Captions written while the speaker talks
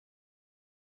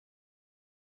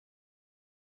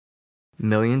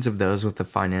Millions of those with the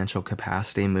financial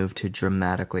capacity moved to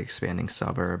dramatically expanding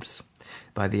suburbs.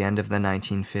 By the end of the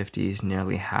 1950s,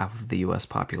 nearly half of the U.S.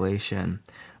 population,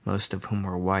 most of whom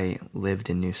were white,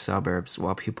 lived in new suburbs,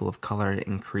 while people of color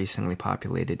increasingly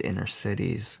populated inner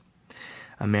cities.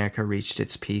 America reached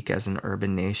its peak as an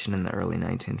urban nation in the early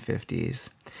 1950s.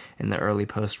 In the early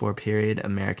post-war period,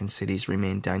 American cities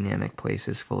remained dynamic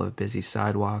places full of busy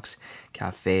sidewalks,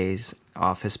 cafes,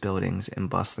 office buildings, and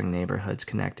bustling neighborhoods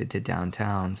connected to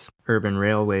downtowns. Urban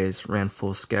railways ran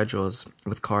full schedules,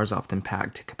 with cars often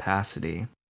packed to capacity.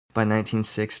 By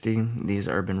 1960, these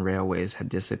urban railways had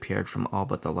disappeared from all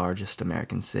but the largest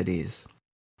American cities.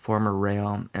 Former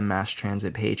rail and mass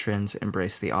transit patrons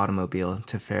embraced the automobile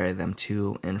to ferry them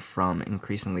to and from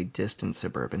increasingly distant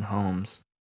suburban homes.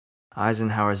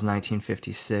 Eisenhower's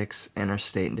 1956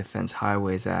 Interstate Defense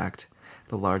Highways Act,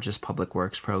 the largest public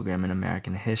works program in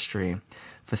American history,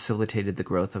 facilitated the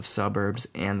growth of suburbs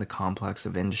and the complex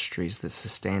of industries that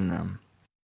sustain them.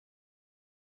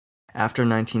 After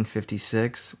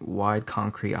 1956, wide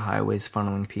concrete highways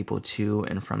funneling people to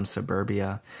and from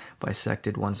suburbia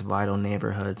bisected once vital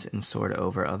neighborhoods and soared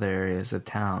over other areas of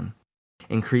town.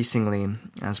 Increasingly,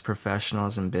 as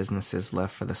professionals and businesses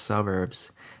left for the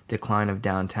suburbs, decline of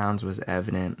downtowns was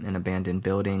evident in abandoned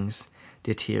buildings,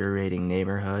 deteriorating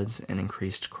neighborhoods, and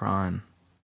increased crime.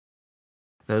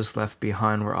 Those left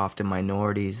behind were often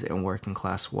minorities and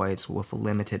working-class whites with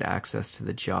limited access to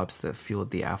the jobs that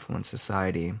fueled the affluent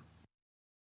society.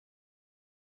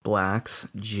 Blacks,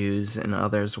 Jews, and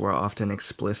others were often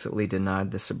explicitly denied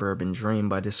the suburban dream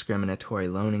by discriminatory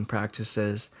loaning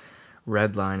practices,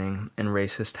 redlining, and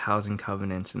racist housing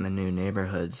covenants in the new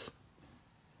neighborhoods.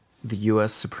 The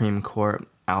U.S. Supreme Court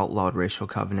outlawed racial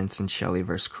covenants in Shelley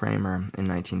v. Kramer in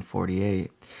 1948,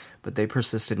 but they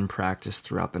persisted in practice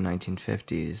throughout the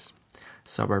 1950s.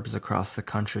 Suburbs across the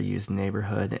country used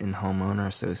neighborhood and homeowner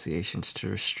associations to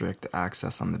restrict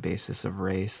access on the basis of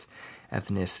race,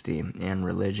 ethnicity, and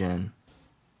religion.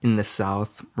 In the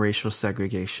South, racial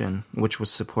segregation, which was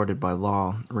supported by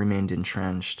law, remained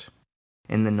entrenched.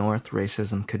 In the North,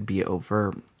 racism could be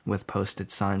overt, with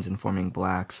posted signs informing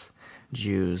blacks,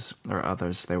 Jews, or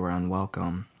others they were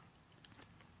unwelcome.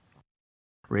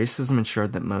 Racism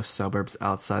ensured that most suburbs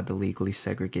outside the legally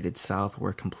segregated South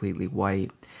were completely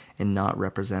white and not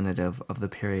representative of the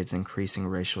period's increasing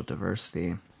racial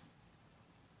diversity.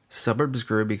 Suburbs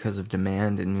grew because of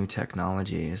demand and new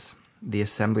technologies. The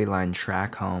assembly line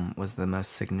track home was the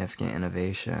most significant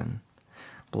innovation.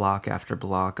 Block after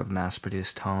block of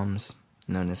mass-produced homes,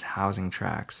 known as housing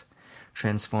tracts,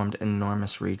 transformed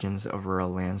enormous regions of rural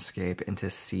landscape into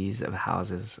seas of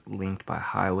houses linked by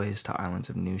highways to islands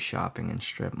of new shopping and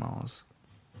strip malls.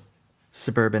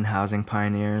 Suburban housing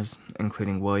pioneers,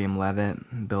 including William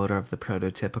Levitt, builder of the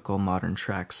prototypical modern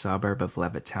tract suburb of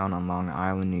Levittown on Long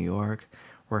Island, New York,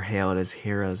 were hailed as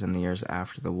heroes in the years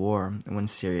after the war, when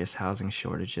serious housing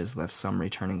shortages left some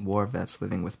returning war vets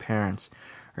living with parents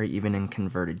or even in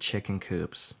converted chicken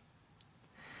coops.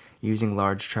 Using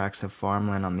large tracts of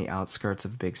farmland on the outskirts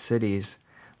of big cities,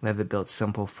 Levitt built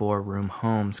simple four-room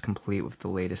homes complete with the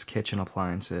latest kitchen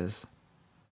appliances.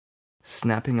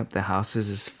 Snapping up the houses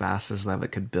as fast as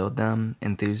Levitt could build them,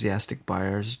 enthusiastic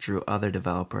buyers drew other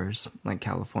developers, like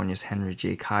California's Henry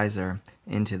J. Kaiser,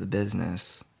 into the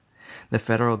business. The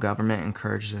federal government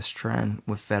encouraged this trend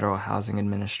with Federal Housing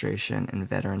Administration and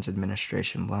Veterans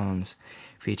Administration loans,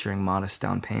 featuring modest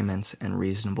down payments and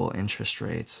reasonable interest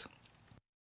rates.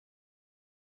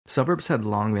 Suburbs had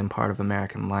long been part of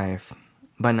American life.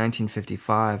 By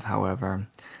 1955, however,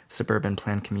 suburban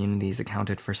planned communities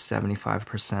accounted for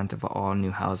 75% of all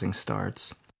new housing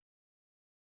starts.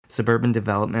 Suburban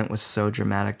development was so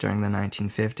dramatic during the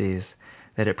 1950s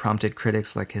that it prompted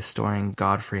critics like historian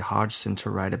Godfrey Hodgson to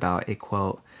write about a,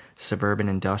 quote, suburban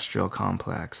industrial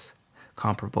complex,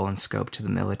 comparable in scope to the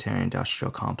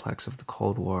military-industrial complex of the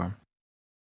Cold War.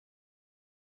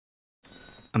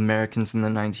 Americans in the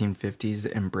 1950s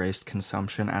embraced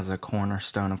consumption as a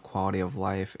cornerstone of quality of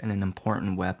life and an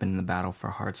important weapon in the battle for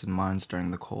hearts and minds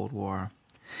during the Cold War.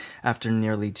 After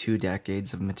nearly 2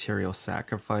 decades of material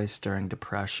sacrifice during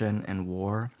Depression and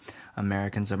war,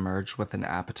 Americans emerged with an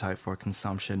appetite for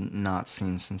consumption not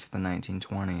seen since the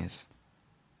 1920s.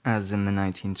 As in the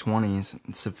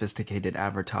 1920s, sophisticated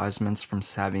advertisements from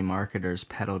savvy marketers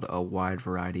peddled a wide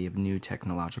variety of new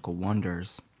technological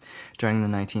wonders. During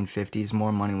the 1950s,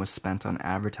 more money was spent on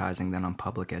advertising than on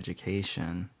public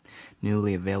education.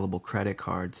 Newly available credit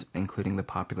cards, including the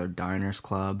popular Diners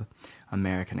Club,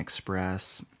 American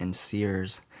Express, and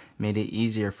Sears, made it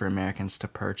easier for Americans to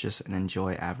purchase and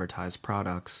enjoy advertised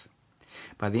products.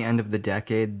 By the end of the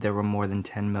decade, there were more than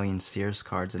 10 million Sears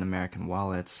cards in American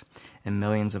wallets, and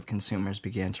millions of consumers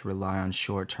began to rely on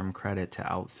short-term credit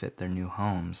to outfit their new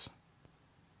homes.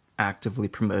 Actively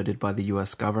promoted by the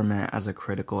U.S. government as a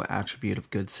critical attribute of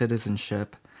good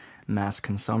citizenship, mass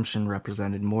consumption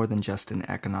represented more than just an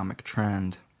economic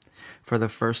trend. For the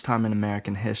first time in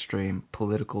American history,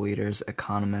 political leaders,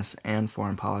 economists, and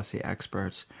foreign policy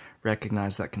experts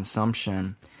recognized that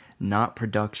consumption, not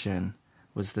production,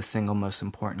 was the single most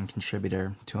important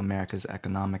contributor to America's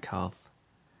economic health.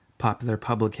 Popular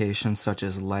publications such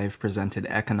as Life presented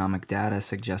economic data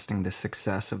suggesting the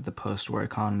success of the post-war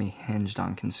economy hinged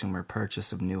on consumer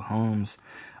purchase of new homes,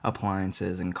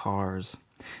 appliances, and cars.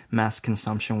 Mass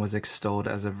consumption was extolled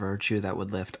as a virtue that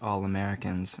would lift all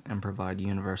Americans and provide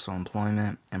universal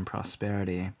employment and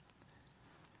prosperity.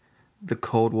 The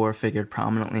Cold War figured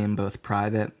prominently in both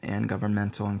private and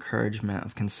governmental encouragement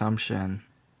of consumption.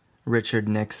 Richard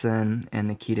Nixon and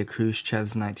Nikita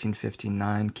Khrushchev's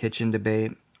 1959 kitchen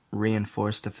debate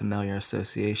reinforced a familiar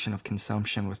association of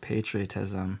consumption with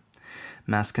patriotism.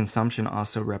 Mass consumption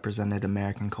also represented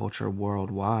American culture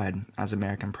worldwide as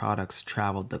American products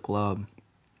traveled the globe.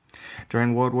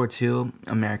 During World War II,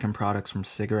 American products from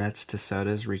cigarettes to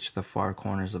sodas reached the far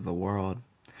corners of the world.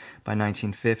 By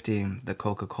 1950, the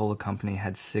Coca-Cola Company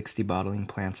had 60 bottling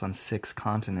plants on 6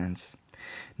 continents.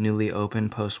 Newly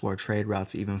opened post-war trade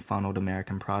routes even funneled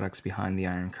American products behind the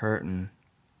Iron Curtain.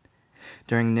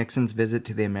 During Nixon's visit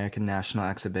to the American National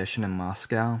Exhibition in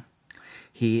Moscow,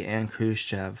 he and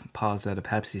Khrushchev paused at a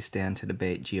Pepsi stand to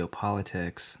debate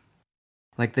geopolitics.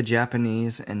 Like the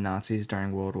Japanese and Nazis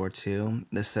during World War II,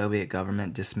 the Soviet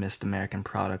government dismissed American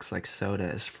products like soda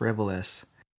as frivolous,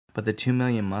 but the 2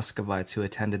 million Muscovites who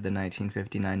attended the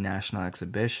 1959 National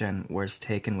Exhibition were as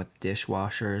taken with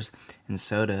dishwashers and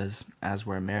sodas as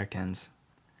were Americans.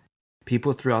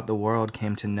 People throughout the world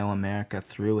came to know America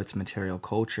through its material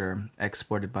culture,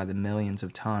 exported by the millions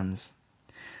of tons.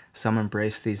 Some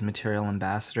embraced these material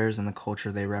ambassadors and the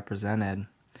culture they represented.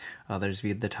 Others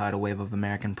viewed the tidal wave of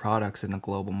American products in a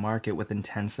global market with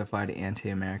intensified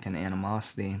anti-American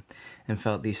animosity and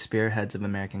felt these spearheads of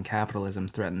American capitalism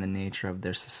threaten the nature of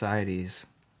their societies.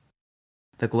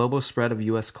 The global spread of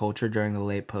U.S. culture during the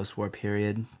late post-war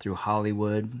period through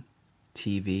Hollywood,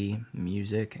 TV,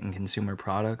 music, and consumer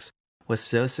products was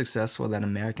so successful that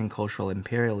American cultural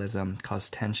imperialism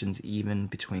caused tensions even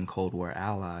between Cold War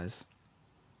allies.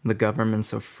 The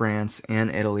governments of France and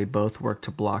Italy both worked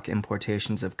to block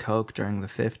importations of Coke during the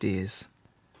 50s.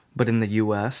 But in the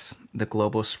U.S., the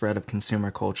global spread of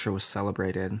consumer culture was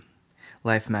celebrated.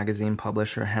 Life magazine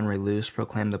publisher Henry Luce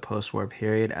proclaimed the post-war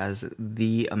period as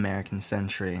the American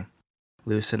century.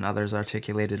 Luce and others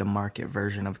articulated a market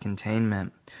version of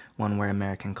containment, one where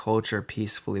American culture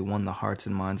peacefully won the hearts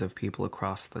and minds of people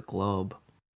across the globe.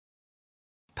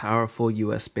 Powerful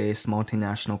U.S.-based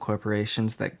multinational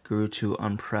corporations that grew to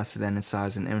unprecedented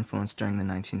size and influence during the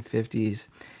 1950s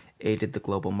aided the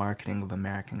global marketing of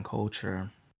American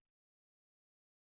culture.